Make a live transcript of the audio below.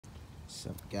What's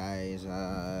up, guys?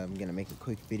 I'm gonna make a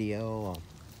quick video.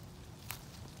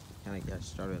 Kind of got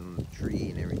started on the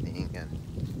tree and everything,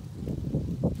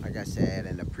 and like I said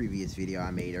in the previous video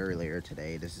I made earlier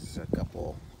today, this is a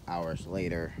couple hours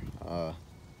later.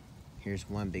 Here's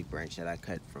one big branch that I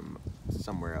cut from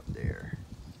somewhere up there,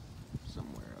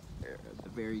 the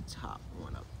very top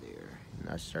one up there, and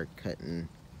I start cutting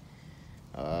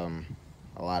a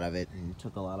lot of it, and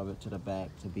took a lot of it to the back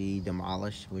to be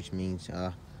demolished, which means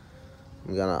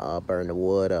I'm gonna burn the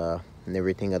wood and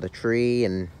everything of the tree,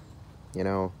 and you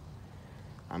know,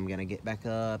 I'm gonna get back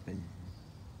up and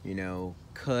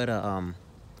cut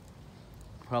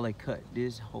probably cut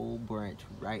this whole branch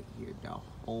right here.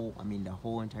 The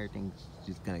whole entire thing's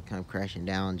just gonna come crashing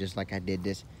down, just like I did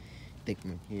this thick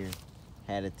one here.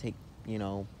 Had to take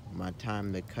my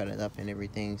time to cut it up and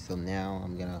everything. So now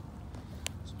I'm gonna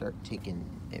start taking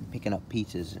and picking up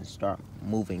pieces and start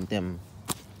moving them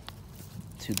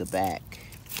to the back.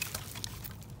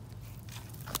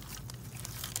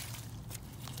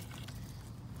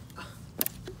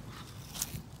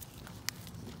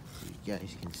 You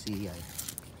guys can see I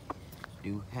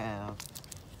do have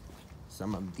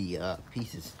some of the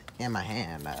pieces in my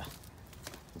hand. I'm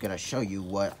gonna show you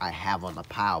what I have on the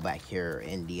pile back here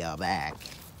in the back.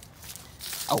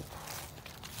 Oh,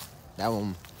 that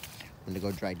one I'm gonna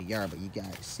go drag the yard, but you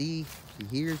guys see,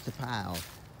 here's the pile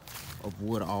of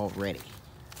wood already.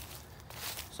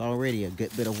 It's already a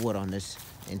good bit of wood on this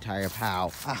entire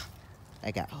pile.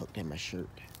 I got hooked in my shirt.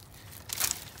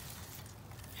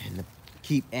 And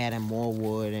keep adding more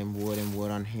wood and wood and wood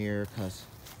on here, because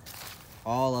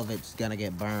all of it's gonna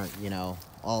get burnt,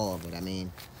 all of it.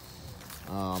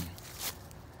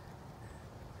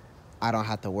 I don't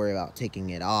have to worry about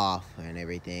taking it off and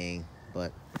everything,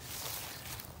 but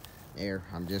there,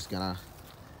 I'm just gonna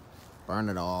burn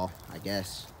it all, I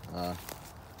guess.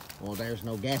 Well, there's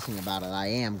no guessing about it. I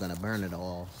am gonna burn it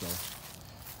all. So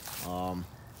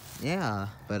yeah,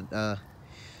 but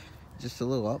just a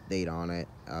little update on it.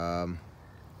 And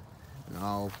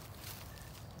I'll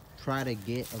try to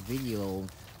get a video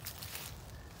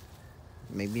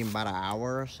maybe in about an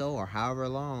hour or so, or however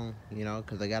long,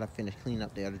 because I gotta finish cleaning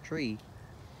up the other tree,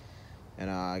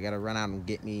 and I gotta run out and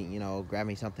get me, grab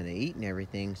me something to eat and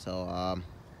everything. So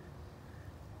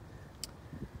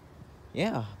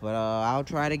yeah, but I'll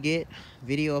try to get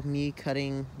video of me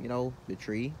cutting, the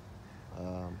tree.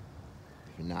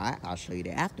 If not, I'll show you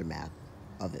the aftermath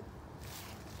of it.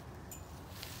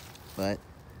 But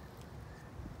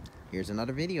here's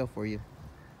another video for you,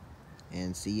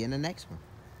 and see you in the next one.